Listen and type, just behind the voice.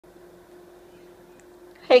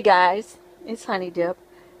Hey guys, it's Honey Dip.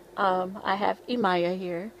 I have Imaya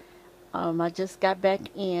here. I just got back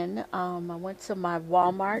in. I went to my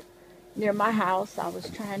Walmart near my house. I was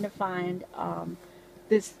trying to find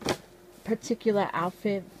this particular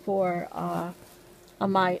outfit for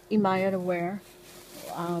Imaya to wear.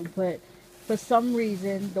 But for some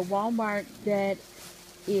reason, the Walmart that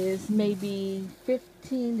is maybe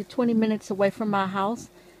 15 to 20 minutes away from my house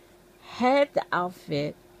had the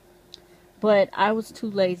outfit, but I was too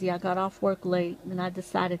lazy. I got off work late and I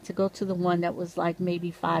decided to go to the one that was like maybe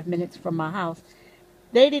 5 minutes from my house.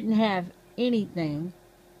 They didn't have anything.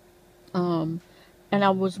 Um, and I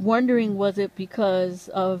was wondering, was it because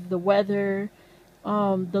of the weather?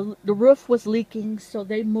 The roof was leaking, so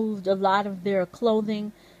they moved a lot of their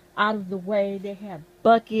clothing out of the way. They had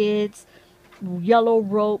buckets, yellow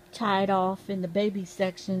rope tied off in the baby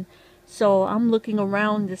section. So I'm looking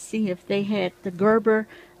around to see if they had the Gerber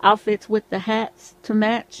outfits with the hats to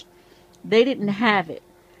match. They didn't have it.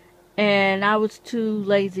 And I was too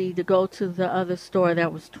lazy to go to the other store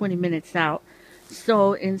that was 20 minutes out.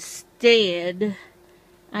 So instead,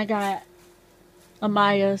 I got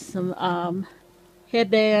Amaya some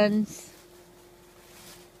headbands.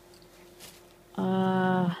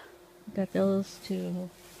 Got those too.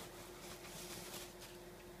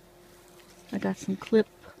 I got some clip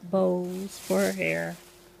bows for her hair.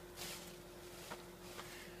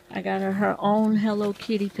 I got her own Hello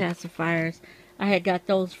Kitty pacifiers. I had got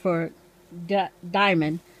those for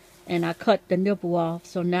Diamond, and I cut the nipple off,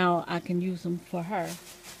 so now I can use them for her.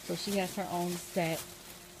 So she has her own set.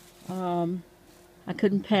 I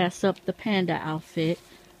couldn't pass up the panda outfit.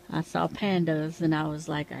 I saw pandas, and I was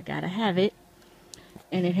like, I gotta have it.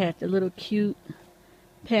 And it had the little cute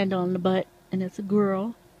panda on the butt, and it's a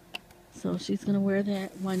girl. So she's gonna wear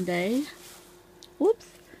that one day. Whoops,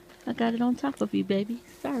 I got it on top of you, baby.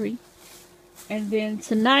 Sorry. And then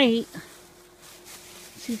tonight,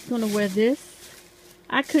 she's gonna wear this.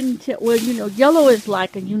 I couldn't tell. Well, you know, yellow is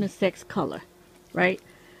like a unisex color, right?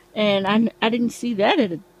 And I didn't see that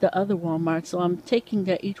at the other Walmart, so I'm taking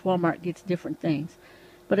that each Walmart gets different things.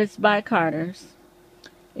 But it's by Carter's.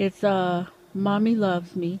 It's Mommy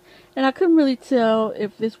Loves Me, and I couldn't really tell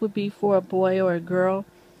if this would be for a boy or a girl.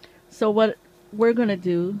 So what we're gonna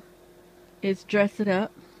do is dress it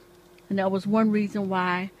up, and that was one reason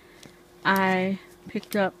why I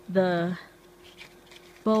picked up the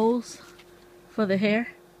bows for the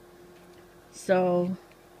hair. So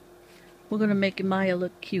we're gonna make Maya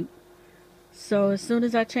look cute. So as soon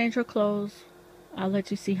as I change her clothes, I'll let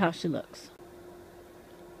you see how she looks.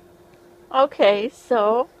 Okay,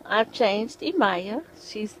 so I've changed Imaya.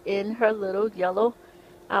 She's in her little yellow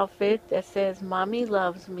outfit that says Mommy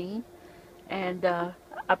Loves Me. And I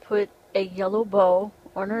put a yellow bow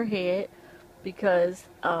on her head because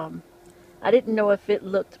I didn't know if it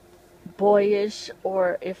looked boyish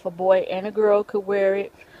or if a boy and a girl could wear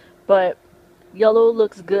it. But yellow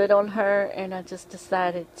looks good on her, and I just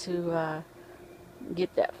decided to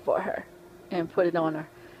get that for her and put it on her.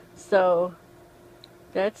 So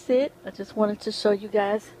that's it. I just wanted to show you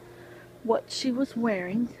guys what she was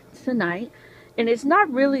wearing tonight. And it's not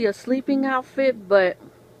really a sleeping outfit, but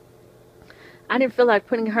I didn't feel like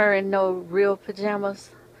putting her in no real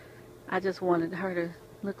pajamas. I just wanted her to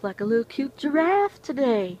look like a little cute giraffe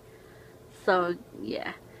today. So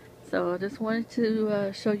yeah. So I just wanted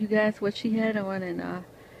to show you guys what she had on, and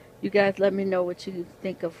you guys let me know what you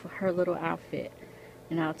think of her little outfit.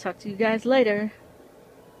 And I'll talk to you guys later.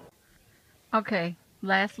 Okay,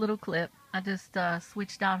 last little clip. I just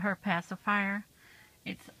switched out her pacifier.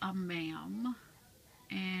 It's a ma'am.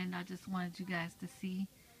 And I just wanted you guys to see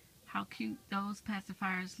how cute those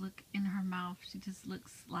pacifiers look in her mouth. She just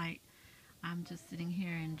looks like I'm just sitting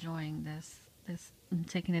here enjoying this and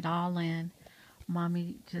taking it all in.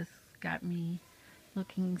 Mommy just got me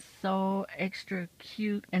looking so extra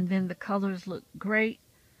cute, and then the colors look great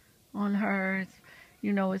on her.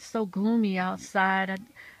 You know, it's so gloomy outside.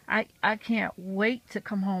 I can't wait to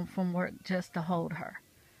come home from work just to hold her.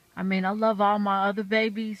 I mean, I love all my other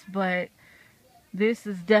babies, but this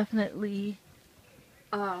is definitely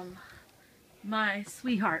um, my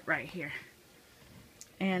sweetheart right here.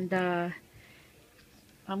 And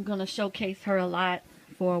I'm going to showcase her a lot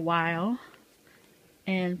for a while,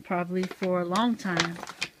 and probably for a long time,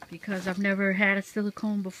 because I've never had a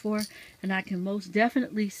silicone before, and I can most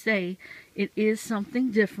definitely say it is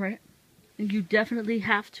something different. You definitely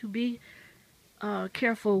have to be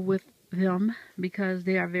careful with them because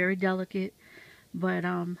they are very delicate, but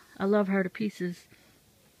I love her to pieces.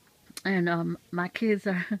 And my kids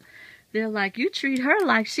they're like, you treat her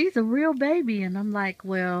like she's a real baby, and I'm like,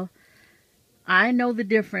 well, I know the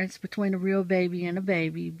difference between a real baby and a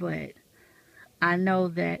baby, but I know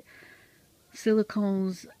that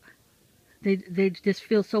silicones, they just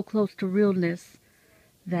feel so close to realness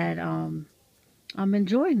that I'm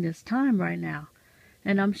enjoying this time right now.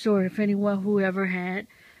 And I'm sure if anyone who ever had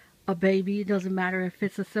a baby, it doesn't matter if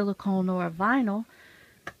it's a silicone or a vinyl,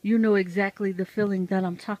 you know exactly the feeling that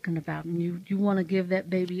I'm talking about. And you want to give that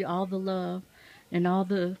baby all the love and all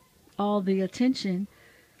the attention,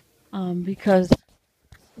 because,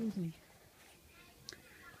 excuse me,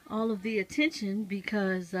 all of the attention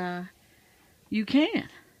because you can.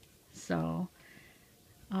 So,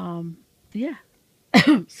 um, yeah.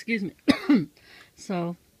 Excuse me.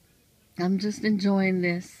 So I'm just enjoying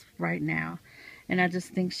this right now. And I just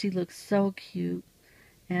think she looks so cute.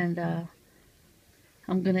 And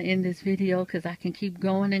I'm going to end this video because I can keep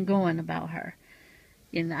going and going about her.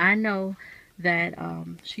 And I know that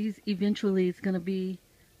she's eventually is going to be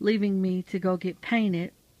leaving me to go get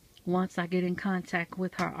painted once I get in contact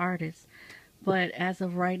with her artist. But as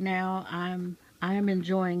of right now, I am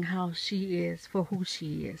enjoying how she is for who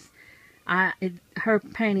she is. Her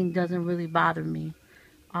painting doesn't really bother me,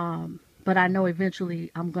 but I know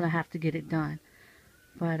eventually I'm gonna have to get it done.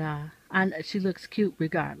 But she looks cute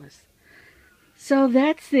regardless. So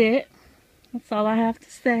that's it. That's all I have to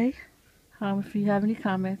say. If you have any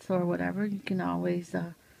comments or whatever, you can always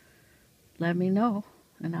let me know,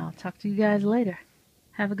 and I'll talk to you guys later.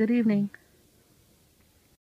 Have a good evening.